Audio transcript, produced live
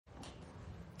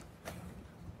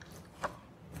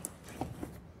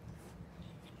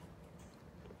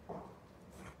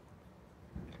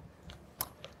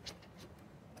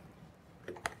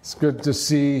It's good to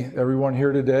see everyone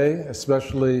here today,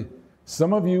 especially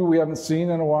some of you we haven't seen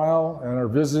in a while and are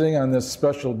visiting on this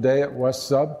special day at West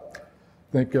Sub. I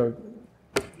think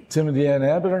Tim and Deanne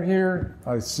Abbott are here.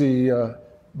 I see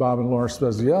Bob and Laura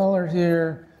Spezial are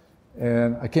here.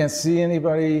 And I can't see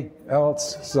anybody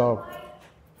else, so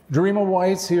Dream of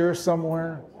White's here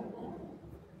somewhere.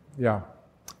 Yeah.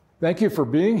 Thank you for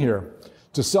being here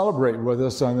to celebrate with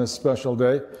us on this special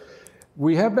day.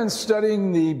 We have been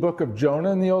studying the book of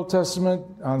Jonah in the Old Testament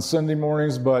on Sunday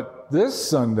mornings, but this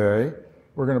Sunday,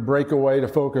 we're going to break away to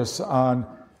focus on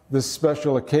this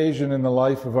special occasion in the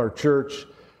life of our church.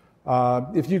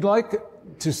 If you'd like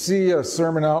to see a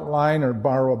sermon outline or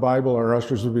borrow a Bible, our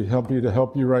ushers would be happy to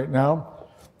help you right now.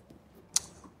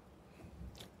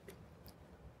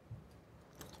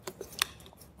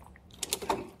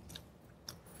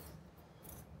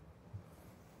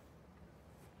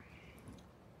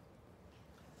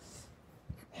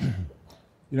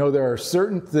 You know, there are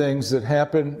certain things that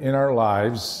happen in our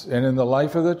lives and in the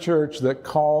life of the church that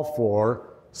call for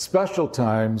special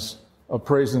times of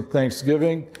praise and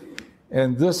thanksgiving,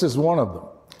 and this is one of them.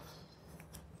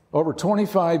 Over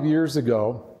 25 years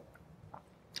ago,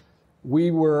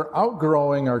 we were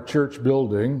outgrowing our church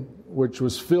building, which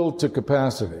was filled to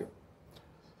capacity.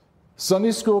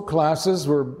 Sunday school classes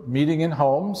were meeting in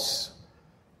homes.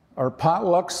 Our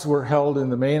potlucks were held in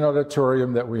the main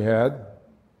auditorium that we had.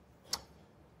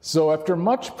 So after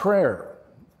much prayer,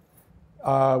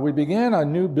 we began a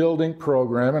new building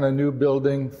program and a new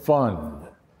building fund.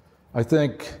 I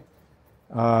think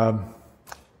after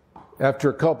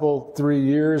 3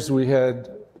 years, we had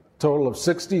a total of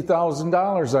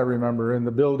 $60,000, I remember, in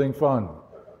the building fund.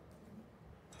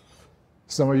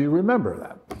 Some of you remember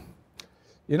that.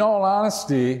 In all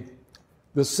honesty,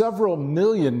 the several $1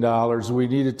 million we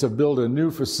needed to build a new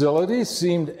facility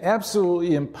seemed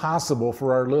absolutely impossible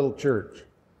for our little church.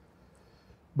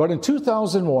 But in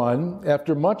 2001,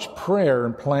 after much prayer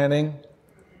and planning,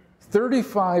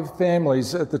 35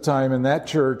 families at the time in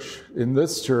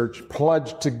this church,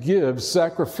 pledged to give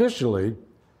sacrificially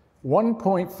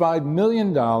 $1.5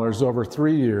 million over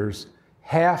 3 years,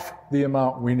 half the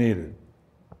amount we needed.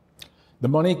 The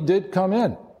money did come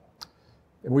in,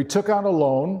 and we took out a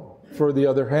loan for the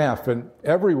other half, and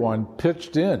everyone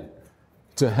pitched in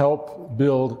to help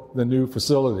build the new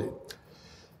facility.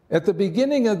 At the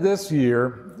beginning of this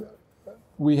year,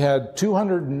 we had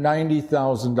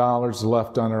 $290,000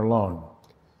 left on our loan.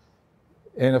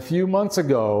 And a few months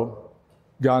ago,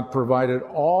 God provided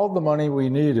all the money we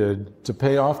needed to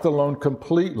pay off the loan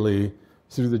completely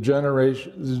through the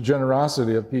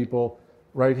generosity of people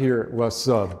right here at West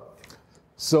Sub.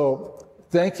 So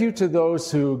thank you to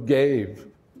those who gave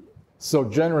so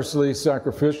generously,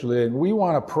 sacrificially, and we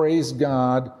want to praise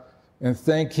God and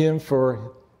thank Him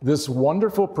for this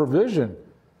wonderful provision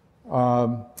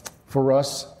for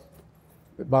us,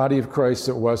 the body of Christ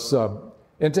at West Sub.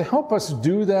 And to help us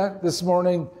do that this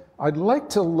morning, I'd like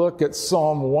to look at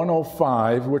Psalm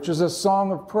 105, which is a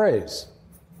song of praise.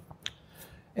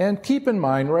 And keep in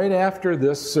mind, right after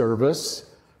this service,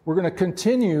 we're going to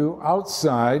continue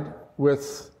outside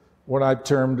with what I've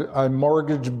termed a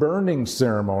mortgage burning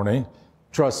ceremony.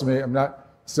 Trust me,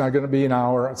 it's not going to be an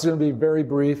hour. It's going to be very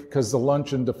brief because the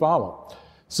luncheon to follow.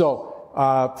 So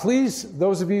please,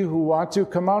 those of you who want to,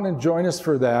 come out and join us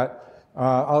for that.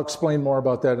 I'll explain more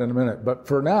about that in a minute. But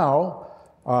for now,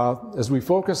 as we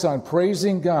focus on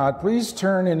praising God, please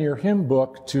turn in your hymn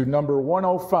book to number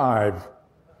 105.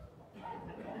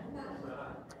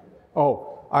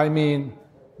 Oh, I mean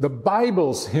the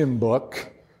Bible's hymn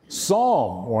book,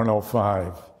 Psalm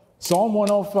 105. Psalm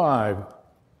 105.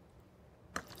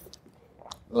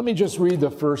 Let me just read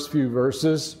the first few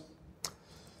verses.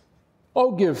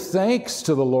 Oh, give thanks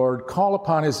to the Lord, call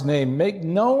upon His name, make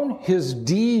known His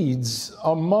deeds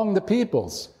among the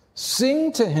peoples.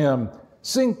 Sing to Him,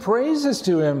 sing praises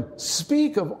to Him,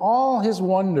 speak of all His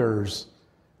wonders.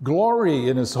 Glory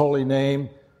in His holy name.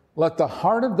 Let the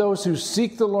heart of those who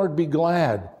seek the Lord be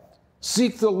glad.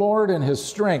 Seek the Lord in His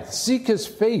strength. Seek His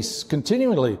face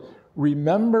continually.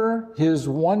 Remember His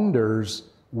wonders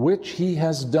which He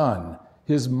has done,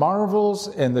 His marvels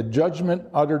and the judgment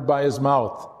uttered by His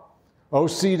mouth. O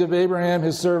seed of Abraham,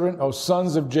 His servant, O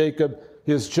sons of Jacob,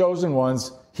 His chosen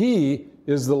ones, He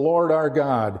is the Lord our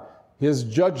God. His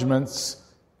judgments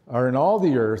are in all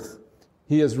the earth.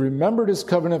 He has remembered His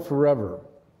covenant forever,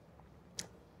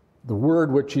 the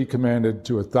word which He commanded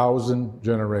to 1,000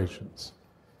 generations.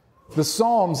 The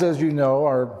Psalms, as you know,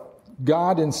 are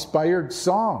God-inspired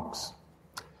songs.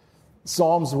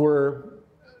 Psalms were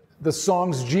the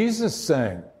songs Jesus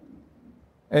sang,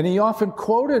 and He often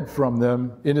quoted from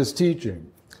them in His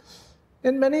teaching.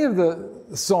 And many of the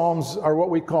Psalms are what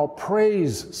we call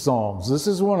praise Psalms. This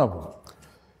is one of them.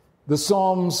 The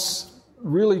Psalms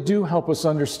really do help us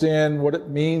understand what it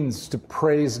means to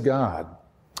praise God.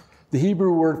 The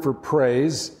Hebrew word for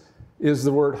praise is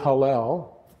the word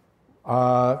hallel.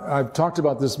 I've talked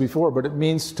about this before, but it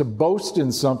means to boast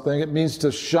in something. It means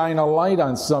to shine a light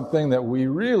on something that we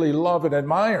really love and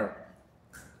admire.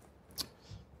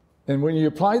 And when you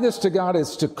apply this to God,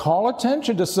 it's to call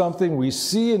attention to something we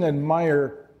see and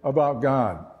admire about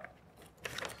God.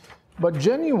 But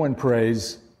genuine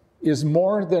praise is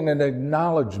more than an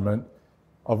acknowledgement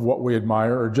of what we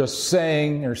admire, or just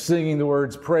saying or singing the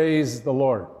words, praise the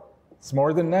Lord. It's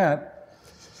more than that.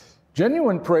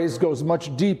 Genuine praise goes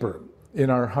much deeper in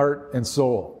our heart and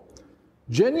soul.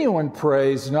 Genuine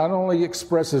praise not only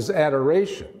expresses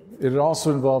adoration, it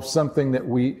also involves something that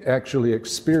we actually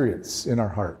experience in our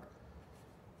heart.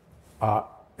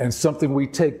 And something we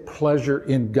take pleasure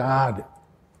in God.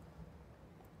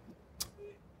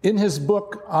 In his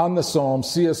book on the Psalms,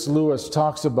 C.S. Lewis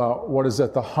talks about what is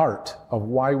at the heart of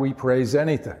why we praise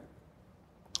anything.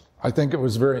 I think it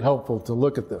was very helpful to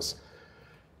look at this.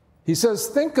 He says,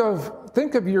 think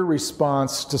of your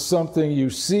response to something you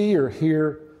see or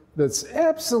hear that's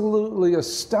absolutely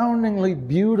astoundingly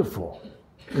beautiful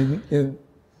in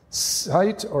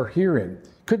sight or hearing.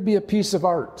 Could be a piece of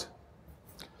art.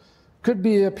 Could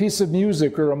be a piece of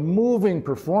music or a moving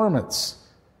performance.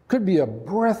 Could be a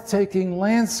breathtaking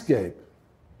landscape.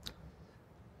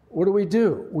 What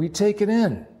do? We take it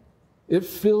in. It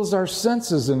fills our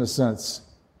senses in a sense.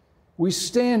 We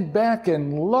stand back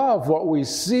and love what we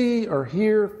see or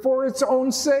hear for its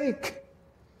own sake,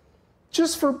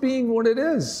 just for being what it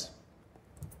is.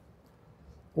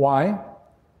 Why?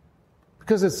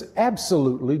 Because it's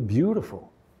absolutely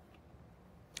beautiful.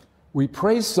 We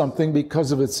praise something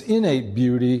because of its innate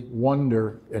beauty,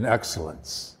 wonder, and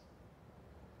excellence.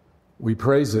 We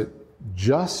praise it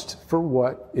just for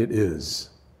what it is.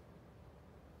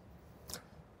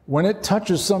 When it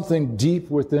touches something deep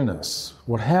within us,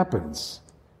 what happens?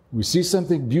 We see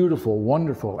something beautiful,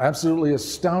 wonderful, absolutely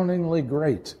astoundingly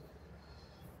great.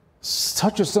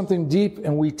 Touches something deep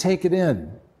and we take it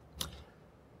in.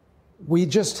 We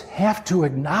just have to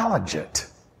acknowledge it.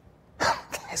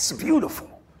 It's beautiful.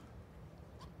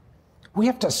 We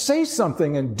have to say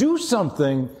something and do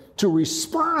something to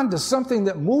respond to something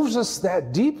that moves us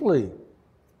that deeply.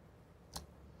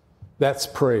 That's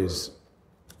praise.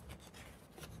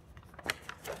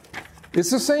 It's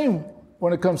the same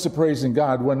when it comes to praising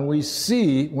God. When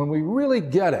we really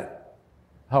get it,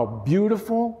 how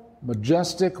beautiful,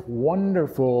 majestic,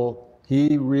 wonderful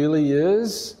He really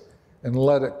is, and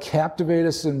let it captivate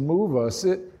us and move us,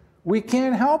 we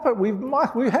can't help it.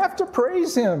 We have to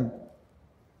praise Him.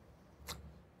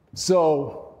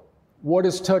 So, what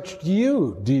has touched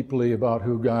you deeply about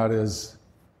who God is?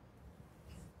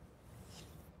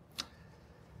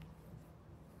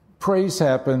 Praise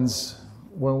happens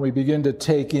when we begin to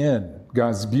take in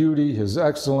God's beauty, His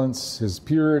excellence, His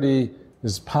purity,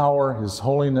 His power, His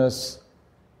holiness,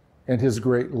 and His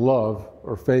great love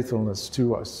or faithfulness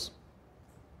to us.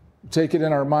 We take it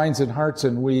in our minds and hearts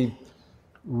and we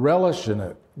relish in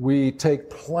it. We take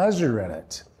pleasure in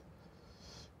it.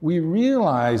 We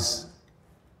realize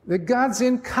that God's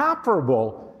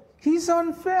incomparable. He's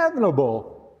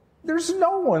unfathomable. There's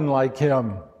no one like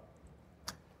Him.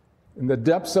 In the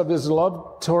depths of His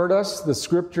love toward us, the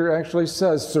Scripture actually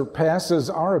says, surpasses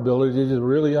our ability to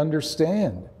really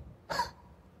understand.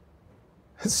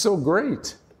 It's so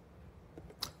great.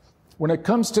 When it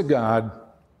comes to God,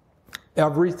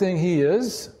 everything He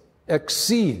is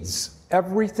exceeds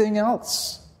everything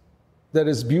else that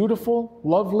is beautiful,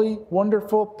 lovely,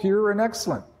 wonderful, pure, and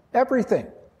excellent. Everything.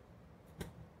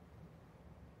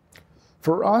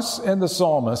 For us and the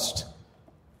psalmist,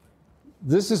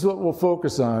 this is what we'll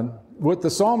focus on, what the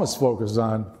psalmist focused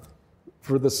on.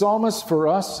 For the psalmist, for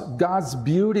us, God's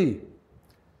beauty,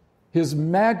 His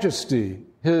majesty,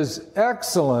 His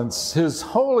excellence, His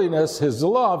holiness, His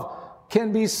love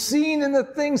can be seen in the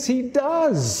things He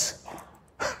does.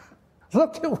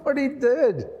 Look at what He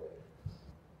did.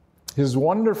 His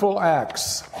wonderful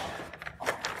acts.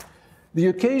 The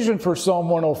occasion for Psalm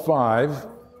 105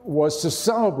 was to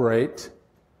celebrate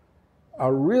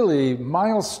a really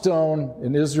milestone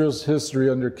in Israel's history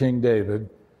under King David.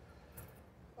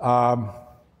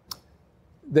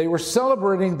 They were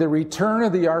celebrating the return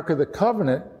of the Ark of the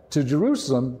Covenant to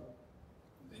Jerusalem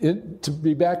to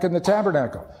be back in the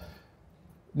tabernacle.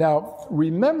 Now,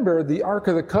 remember, the Ark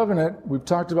of the Covenant, we've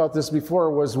talked about this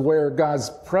before, was where God's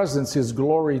presence, His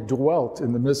glory, dwelt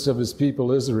in the midst of His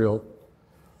people Israel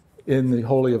in the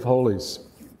Holy of Holies,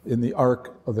 in the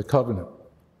Ark of the Covenant.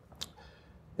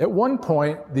 At one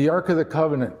point, the Ark of the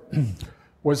Covenant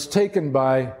was taken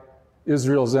by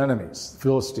Israel's enemies, the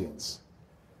Philistines.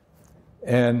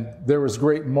 And there was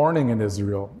great mourning in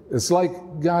Israel. It's like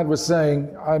God was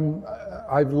saying,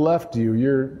 I've left you.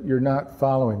 You're not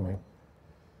following me.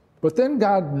 But then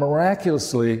God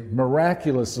miraculously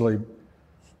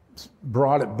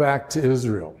brought it back to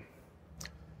Israel.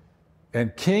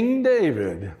 And King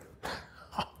David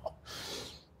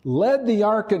led the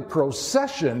ark in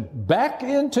procession back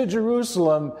into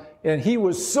Jerusalem, and he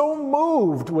was so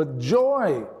moved with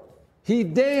joy. He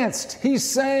danced, he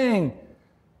sang,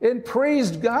 and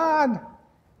praised God.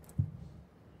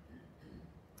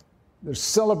 The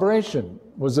celebration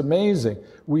was amazing.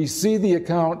 We see the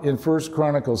account in 1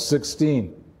 Chronicles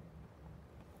 16.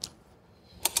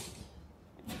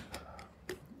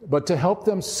 But to help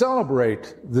them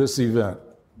celebrate this event,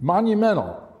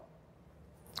 monumental,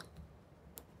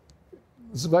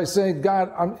 it's by saying,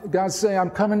 God's saying, I'm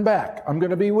coming back. I'm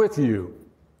going to be with you.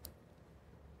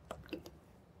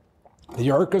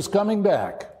 The ark is coming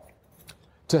back.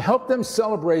 To help them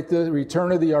celebrate the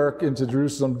return of the ark into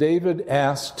Jerusalem, David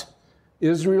asked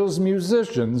Israel's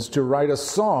musicians to write a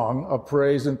song of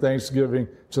praise and thanksgiving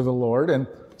to the Lord. And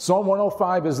Psalm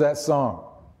 105 is that song.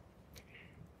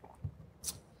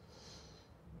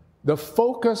 The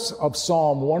focus of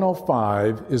Psalm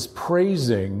 105 is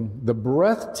praising the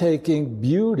breathtaking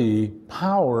beauty,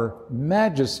 power,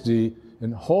 majesty,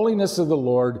 and holiness of the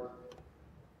Lord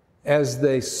as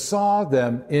they saw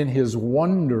them in his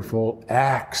wonderful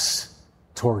acts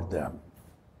toward them.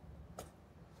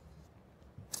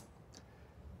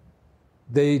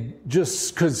 They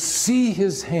just could see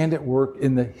his hand at work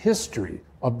in the history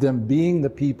of them being the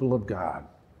people of God.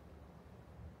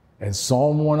 And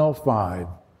Psalm 105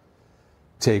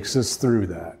 takes us through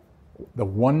that, the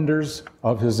wonders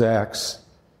of his acts.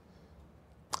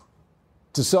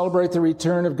 To celebrate the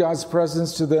return of God's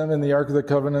presence to them in the Ark of the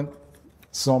Covenant,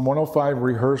 Psalm 105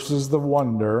 rehearses the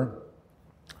wonder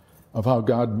of how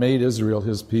God made Israel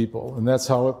his people. And that's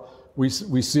how we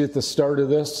see at the start of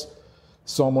this,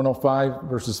 Psalm 105,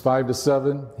 verses 5 to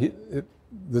 7.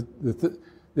 The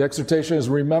exhortation is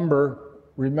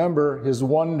remember his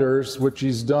wonders which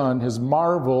he's done, his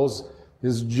marvels,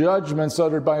 his judgments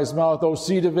uttered by his mouth, O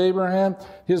seed of Abraham,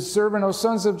 his servant, O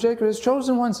sons of Jacob, his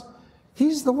chosen ones.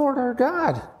 He's the Lord our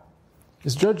God.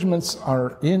 His judgments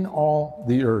are in all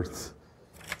the earth.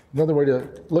 Another way to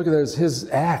look at that is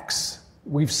his acts.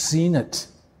 We've seen it.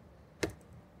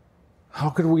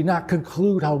 How could we not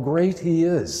conclude how great he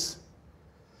is?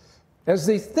 As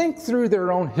they think through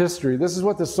their own history, this is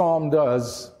what the psalm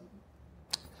does.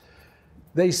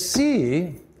 They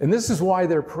see, and this is why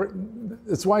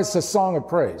it's why it's a song of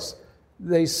praise.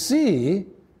 They see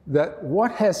that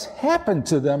what has happened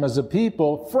to them as a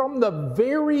people from the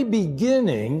very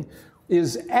beginning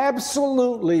is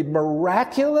absolutely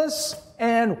miraculous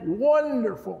and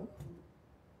wonderful.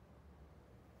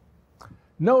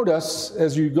 Notice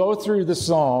as you go through the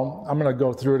psalm, I'm going to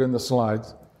go through it in the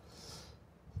slides,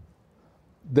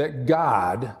 that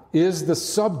God is the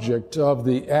subject of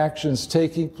the actions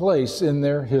taking place in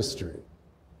their history.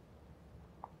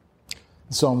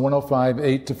 Psalm 105,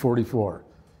 8 to 44.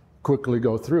 Quickly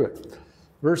go through it.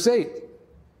 Verse 8,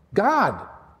 God,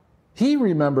 he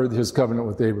remembered his covenant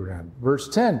with Abraham. Verse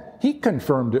 10, he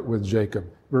confirmed it with Jacob.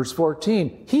 Verse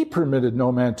 14, he permitted no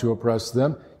man to oppress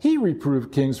them. He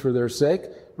reproved kings for their sake.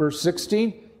 Verse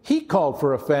 16, he called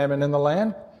for a famine in the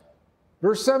land.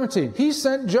 Verse 17, he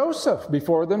sent Joseph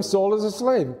before them, sold as a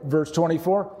slave. Verse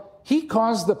 24, he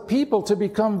caused the people to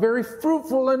become very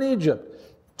fruitful in Egypt.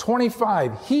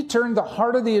 25, he turned the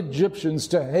heart of the Egyptians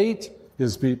to hate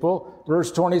his people.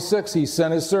 Verse 26, he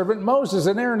sent his servant Moses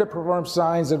and Aaron to perform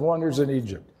signs and wonders in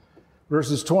Egypt.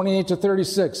 Verses 28 to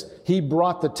 36, he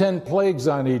brought the 10 plagues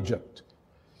on Egypt.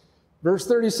 Verse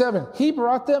 37, he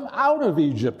brought them out of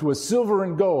Egypt with silver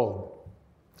and gold.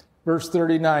 Verse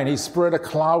 39, he spread a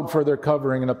cloud for their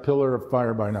covering and a pillar of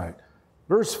fire by night.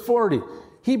 Verse 40,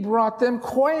 he brought them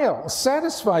quail,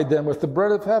 satisfied them with the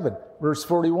bread of heaven. Verse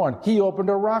 41, he opened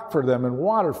a rock for them and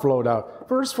water flowed out.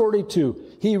 Verse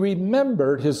 42, he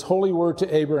remembered his holy word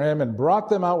to Abraham and brought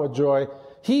them out with joy.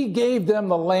 He gave them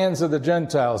the lands of the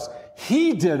Gentiles.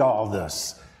 He did all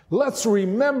this. Let's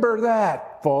remember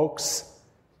that, folks.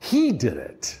 He did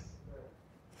it.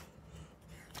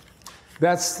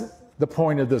 That's the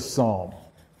point of this psalm.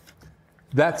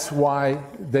 That's why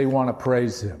they want to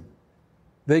praise him.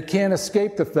 They can't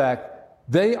escape the fact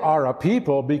they are a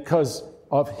people because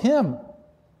of him.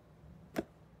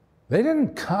 They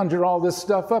didn't conjure all this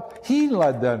stuff up. He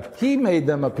led them. He made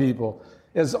them a people.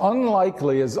 As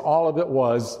unlikely as all of it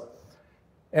was,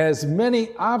 As many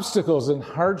obstacles and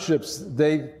hardships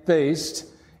they faced,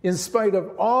 in spite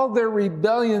of all their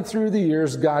rebellion through the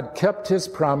years, God kept his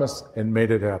promise and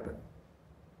made it happen.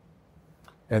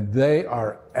 And they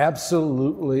are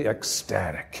absolutely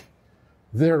ecstatic.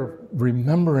 They're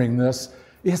remembering this.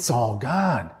 It's all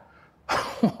God.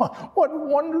 What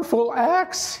wonderful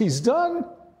acts he's done.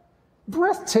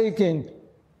 Breathtaking.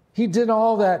 He did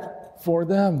all that for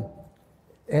them.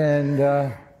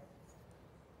 And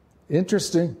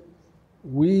interesting,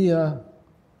 we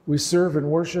serve and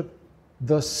worship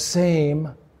the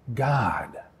same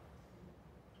God.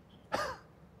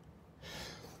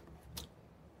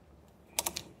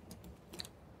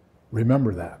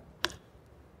 Remember that.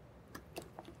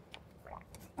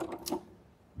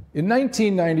 In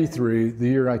 1993, the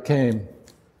year I came,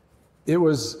 it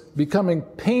was becoming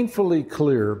painfully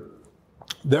clear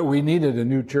that we needed a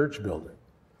new church building.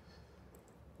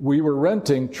 We were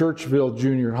renting Churchville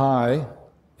Junior High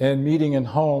and meeting in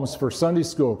homes for Sunday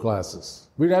school classes.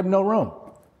 We'd have no room.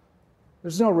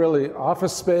 There's no really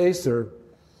office space or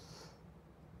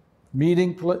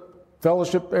meeting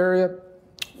fellowship area.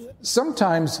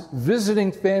 Sometimes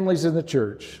visiting families in the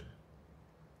church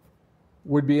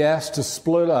would be asked to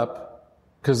split up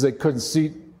because they couldn't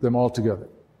seat them all together.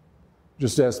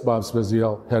 Just ask Bob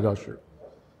Speziel, head usher.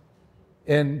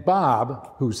 And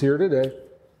Bob, who's here today,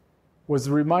 was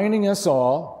reminding us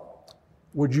all,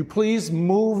 would you please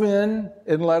move in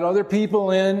and let other people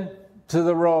in to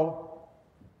the row?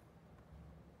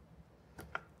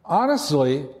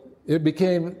 Honestly, it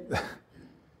became...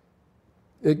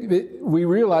 we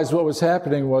realized what was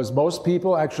happening was most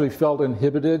people actually felt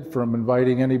inhibited from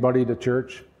inviting anybody to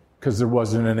church because there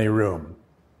wasn't any room.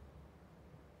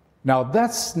 Now,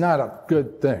 that's not a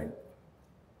good thing.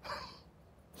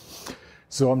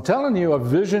 So I'm telling you, a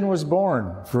vision was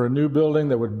born for a new building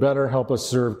that would better help us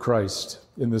serve Christ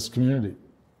in this community.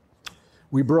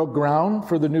 We broke ground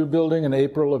for the new building in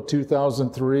April of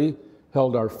 2003,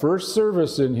 held our first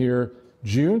service in here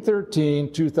June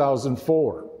 13,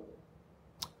 2004.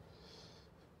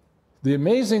 The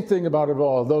amazing thing about it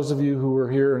all, those of you who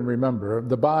were here and remember,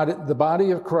 the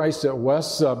body of Christ at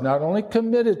West Sub not only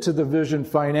committed to the vision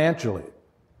financially,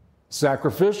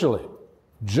 sacrificially,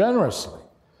 generously,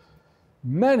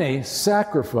 many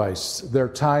sacrificed their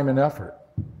time and effort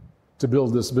to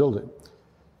build this building.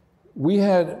 We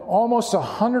had almost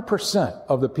 100%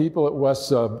 of the people at West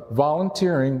Sub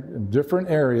volunteering in different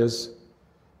areas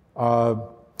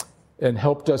and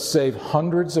helped us save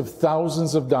hundreds of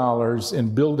thousands of dollars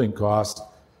in building costs.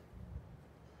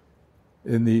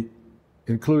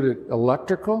 Included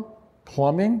electrical,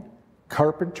 plumbing,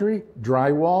 carpentry,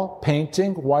 drywall,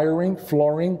 painting, wiring,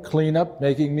 flooring, cleanup,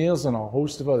 making meals, and a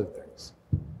host of other things.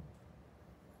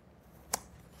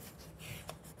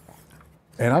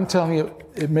 And I'm telling you,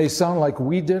 it may sound like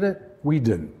we did it. We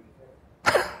didn't.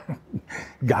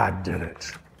 God did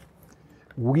it.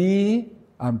 We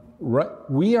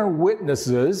are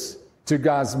witnesses to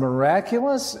God's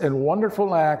miraculous and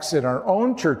wonderful acts in our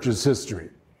own church's history.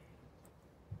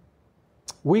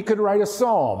 We could write a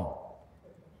psalm,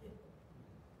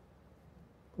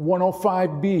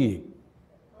 105b.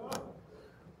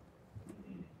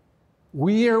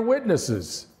 We are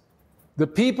witnesses. The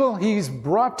people he's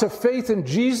brought to faith in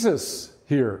Jesus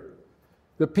here,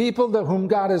 the people whom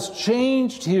God has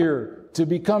changed here to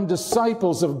become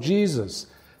disciples of Jesus,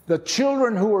 the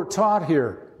children who were taught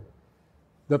here,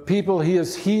 the people he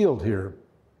has healed here,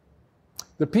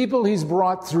 the people he's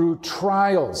brought through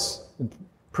trials and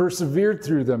persevered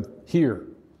through them here,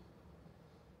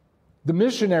 the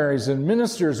missionaries and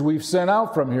ministers we've sent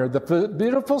out from here, the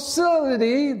beautiful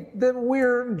facility that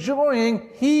we're enjoying,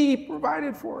 he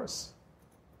provided for us.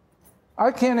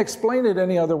 I can't explain it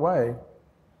any other way.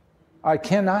 I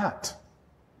cannot.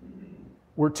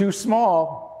 We're too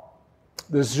small.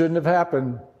 This shouldn't have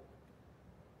happened.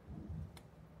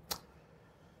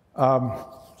 I'm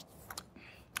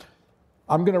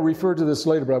going to refer to this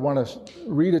later, but I want to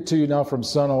read it to you now from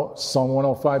Psalm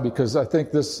 105 because I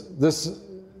think this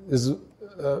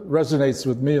resonates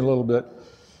with me a little bit.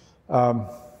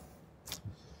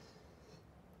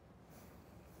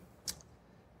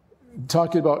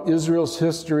 Talking about Israel's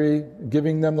history,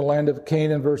 giving them the land of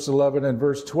Canaan, verse 11, and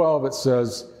verse 12, it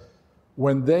says,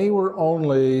 when they were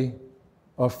only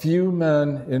a few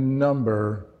men in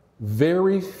number,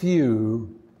 very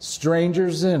few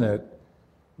strangers in it,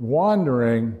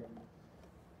 wandering,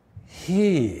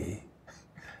 he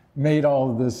made all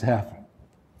of this happen.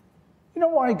 You know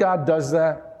why God does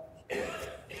that?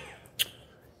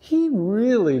 He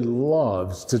really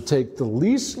loves to take the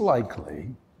least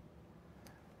likely,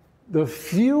 with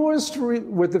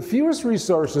the fewest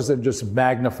resources, and just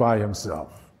magnify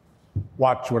himself.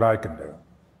 Watch what I can do.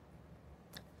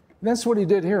 And that's what he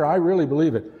did here. I really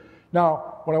believe it.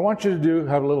 Now, what I want you to do,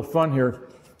 have a little fun here,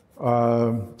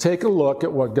 take a look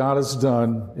at what God has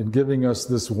done in giving us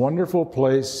this wonderful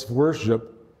place,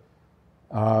 worship,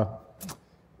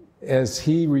 as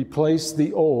he replaced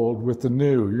the old with the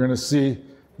new. You're going to see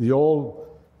the old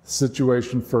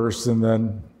situation first and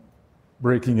then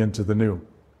breaking into the new.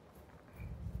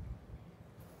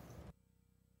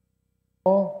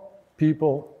 All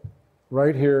people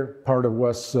right here, part of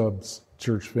West Sub's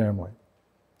church family.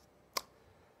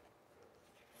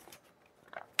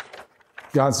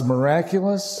 God's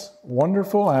miraculous,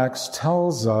 wonderful acts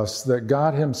tells us that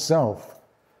God himself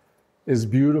is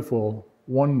beautiful,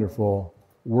 wonderful,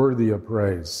 worthy of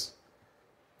praise.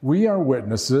 We are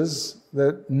witnesses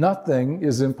that nothing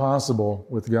is impossible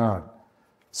with God.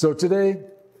 So today,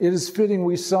 it is fitting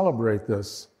we celebrate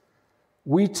this.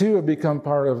 We too have become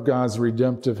part of God's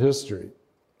redemptive history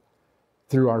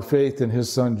through our faith in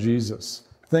his son Jesus.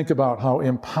 Think about how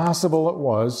impossible it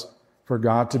was for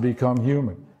God to become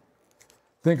human.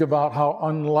 Think about how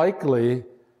unlikely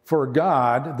for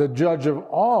God, the judge of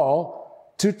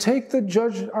all, to take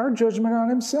our judgment on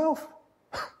himself.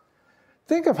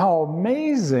 Think of how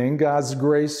amazing God's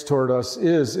grace toward us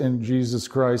is in Jesus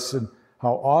Christ and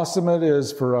how awesome it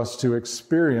is for us to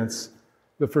experience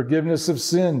the forgiveness of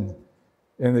sin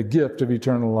and the gift of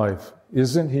eternal life.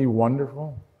 Isn't he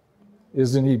wonderful?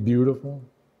 Isn't he beautiful?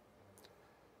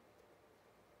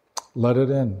 Let it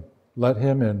in. Let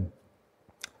him in.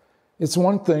 It's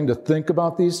one thing to think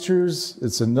about these truths.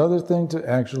 It's another thing to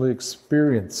actually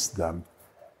experience them.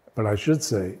 But I should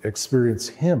say, experience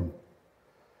him.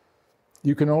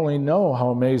 You can only know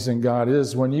how amazing God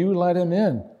is when you let him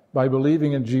in by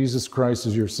believing in Jesus Christ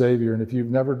as your Savior. And if you've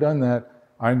never done that,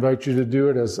 I invite you to do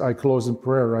it as I close in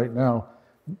prayer right now.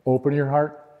 Open your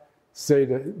heart. Say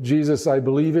to Jesus, I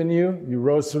believe in you. You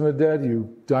rose from the dead.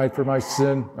 You died for my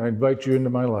sin. I invite you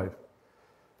into my life.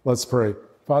 Let's pray.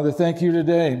 Father, thank you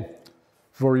today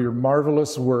for your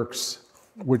marvelous works,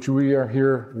 which we are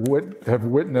here have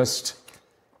witnessed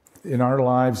in our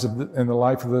lives, in the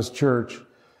life of this church.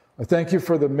 I thank you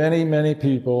for the many, many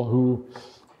people who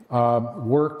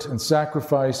worked and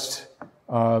sacrificed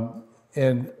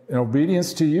in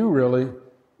obedience to you, really,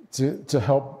 to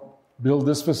help build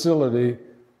this facility,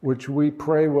 which we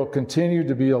pray will continue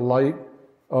to be a light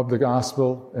of the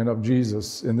gospel and of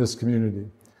Jesus in this community.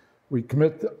 We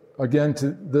commit again to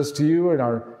this to you in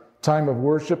our time of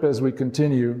worship as we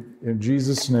continue. In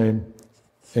Jesus' name,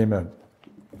 amen.